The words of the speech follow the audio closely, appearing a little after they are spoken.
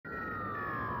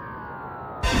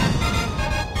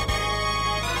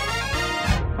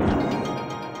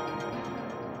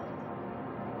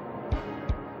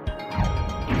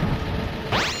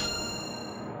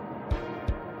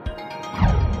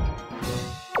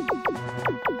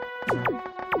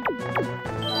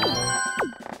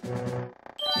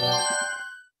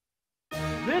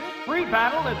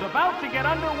battle is about to get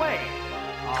underway.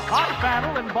 A hot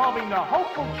battle involving the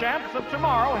hopeful champs of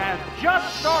tomorrow has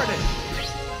just started.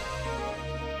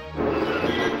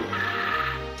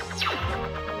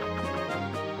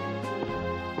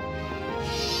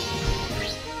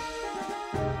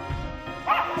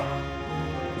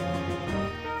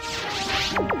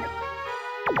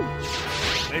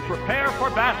 They prepare for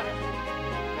battle.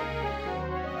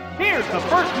 Here's the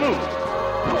first move.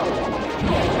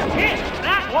 Hit!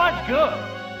 That was good.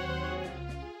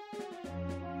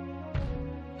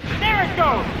 There it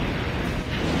goes.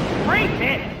 Great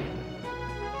hit.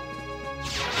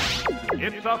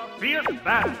 It's a fierce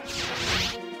battle.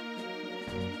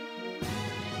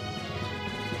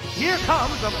 Here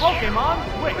comes a Pokémon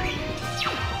switch.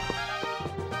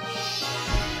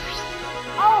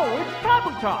 Oh, it's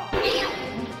Kabutops.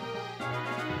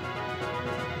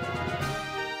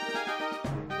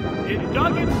 It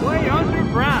dug its way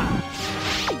underground.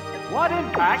 What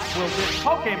impact will this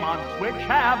Pokémon switch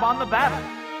have on the battle?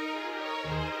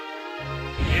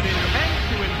 It intends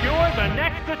to endure the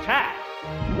next attack.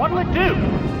 What'll it do?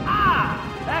 Ah!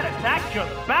 That attack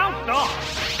just bounced off.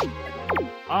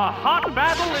 A hot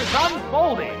battle is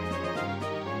unfolding.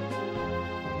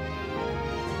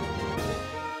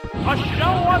 A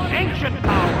show of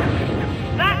AncientPower.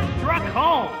 That struck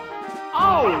home.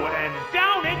 Oh, and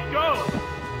down it goes.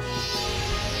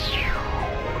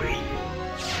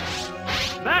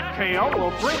 That KO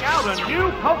will bring out a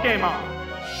new Pokémon.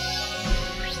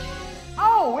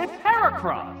 Oh, it's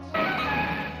Heracross.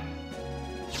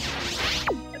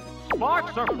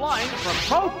 Sparks are flying from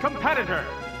both competitors.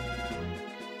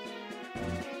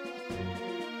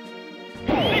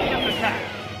 Vicious attack.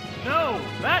 No,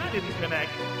 that didn't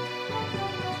connect.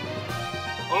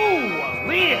 Ooh, a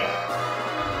Leer.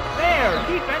 Their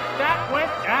defense stat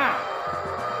went down.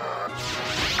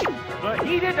 The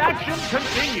heated action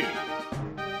continues.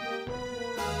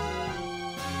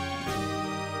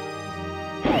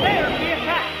 There's the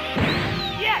attack!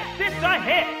 Yes, it's a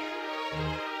hit!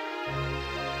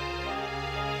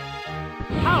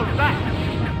 How's that?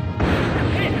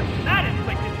 Hit! That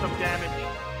inflicted some damage.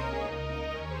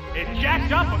 It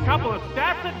jacked up a couple of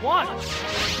stats at once.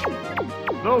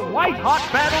 The white-hot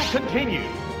battle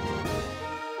continues.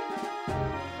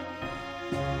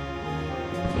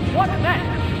 What's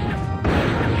next?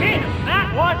 Hit! That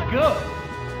was good!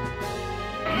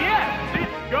 Yes,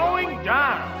 it's going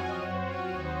down!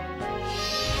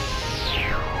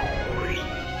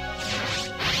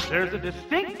 There's a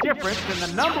distinct difference in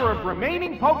the number of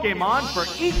remaining Pokémon for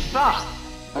each side.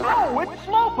 Oh, it's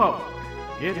Slowpoke!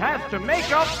 It has to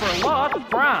make up for lost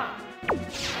ground.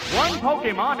 One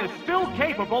Pokémon is still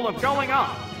capable of going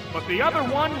on, but the other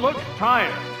one looks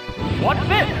tired. What's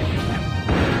this?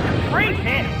 Great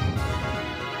hit!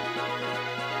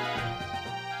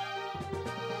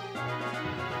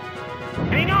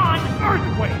 Hang on!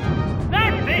 Earthquake!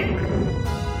 That's it!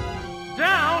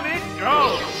 Down it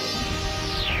goes!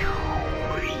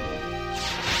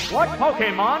 What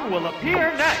Pokémon will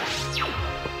appear next?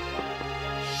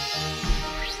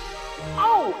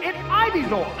 Oh, it's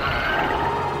Ivysaur!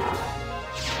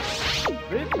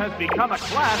 This has become a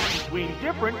clash between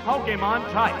different Pokémon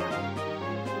types.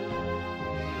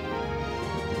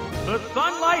 The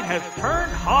sunlight has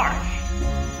turned harsh.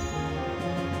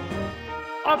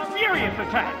 A furious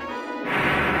attack!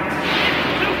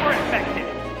 It's super effective!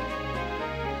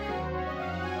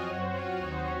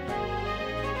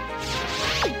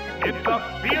 It's a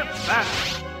fierce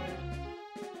battle.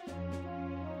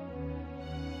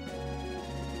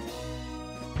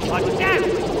 Again,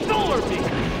 SolarBeam!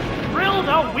 Drilled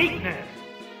a weakness!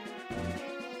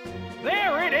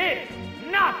 There it is!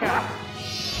 Knockout!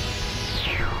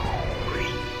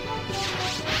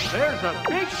 There's a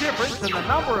big difference in the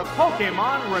number of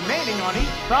Pokémon remaining on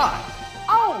each side.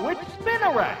 Oh, it's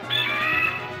Spinarak!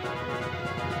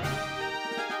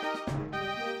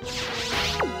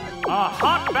 A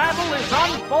hot battle is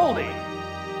unfolding.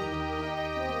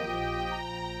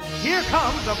 Here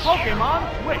comes a Pokémon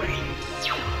switch.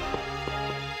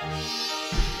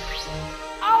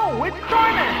 Oh, it's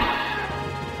Charmander!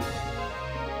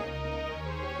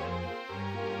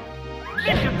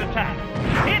 Vicious attack.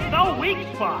 Hit the weak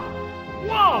spot.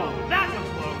 Whoa, that was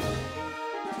close.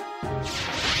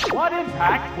 What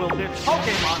impact will this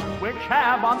Pokémon switch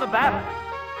have on the battle?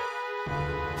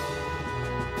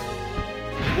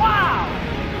 Wow!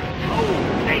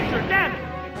 Oh, nature damage!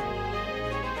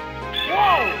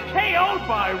 Whoa, KO'd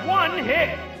by one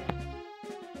hit!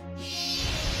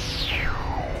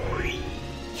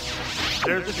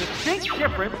 There's a distinct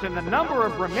difference in the number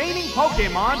of remaining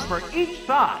Pokémon for each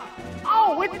side.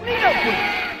 Oh, it's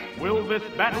Nidoqueen! Will this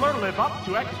battler live up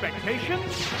to expectations?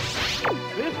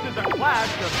 This is a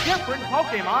clash of different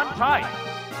Pokémon types.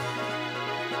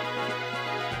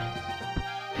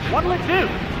 What'll it do?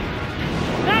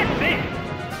 That's it!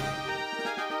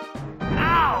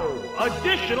 Ow!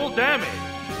 Additional damage!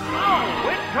 Oh,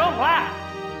 it collapsed!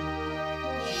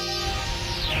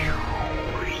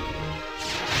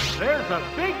 There's a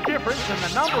big difference in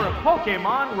the number of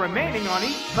Pokémon remaining on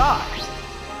each side.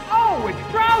 Oh, it's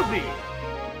Drowzee!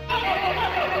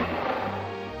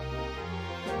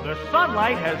 The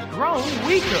sunlight has grown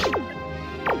weaker.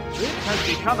 This has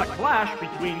become a clash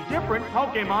between different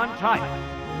Pokémon types.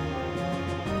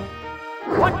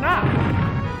 What now?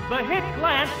 The hit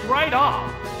glanced right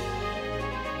off.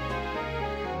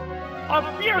 A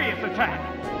furious attack.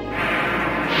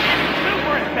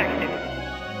 Super effective.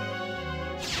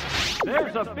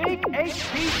 There's a big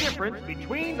HP difference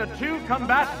between the two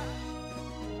combatants.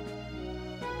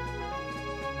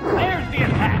 There's the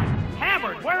attack.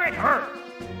 Hammered where it hurts.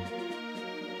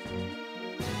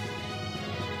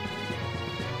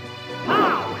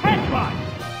 Pow! Headbutt!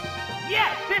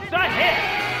 Yes, it's a hit!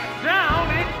 Down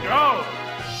it goes!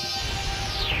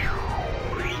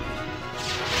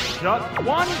 Just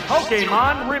one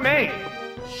Pokémon remains.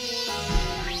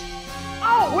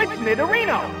 Oh, it's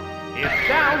Nidorino! It's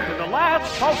down to the last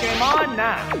Pokémon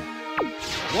now.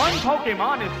 One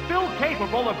Pokémon is still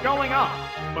capable of going up,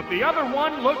 but the other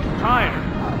one looks tired.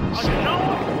 A show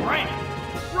of strength.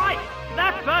 Right,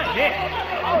 that's a hit.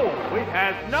 Oh, it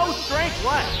has no strength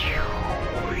left.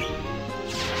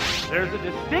 There's a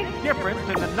distinct difference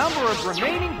in the number of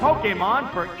remaining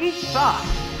Pokémon for each side.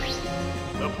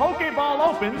 The Pokéball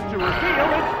opens to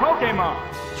reveal its Pokémon.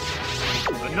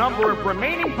 The number of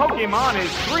remaining Pokémon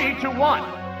is 3 to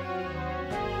 1.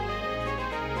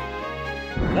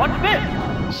 What's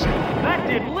this? That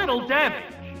did little damage.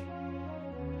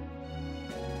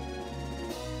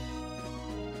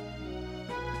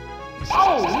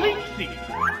 Oh, Leech!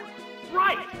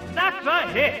 Right, that's a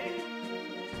hit.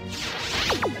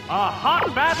 A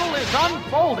hot battle is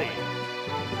unfolding.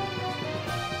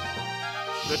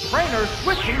 The trainer's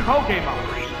switching Pokémon.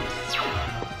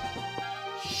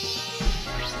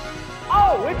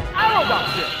 Oh, it's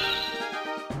Aerodactyl!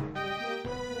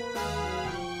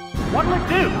 What'll it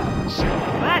do?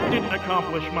 That didn't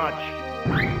accomplish much.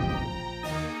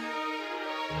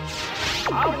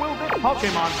 How will this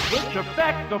Pokémon switch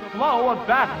affect the flow of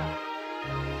battle?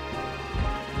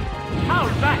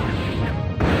 How's that?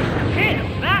 Hit!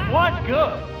 That was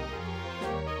good!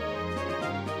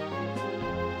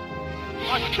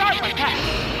 A sharp attack!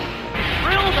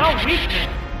 Drill the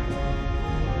weakness!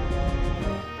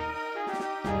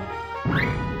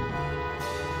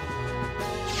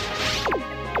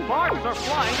 Sparks are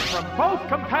flying from both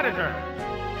competitors.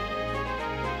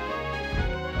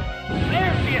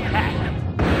 There's the attack.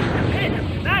 Hit!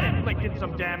 That inflicted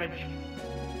some damage.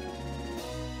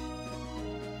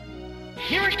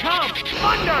 Here it comes!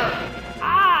 Thunder!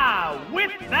 Ah!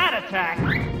 With that attack!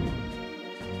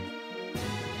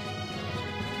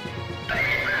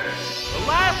 The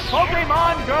last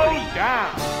Pokémon goes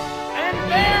down. And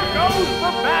there goes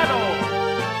the battle!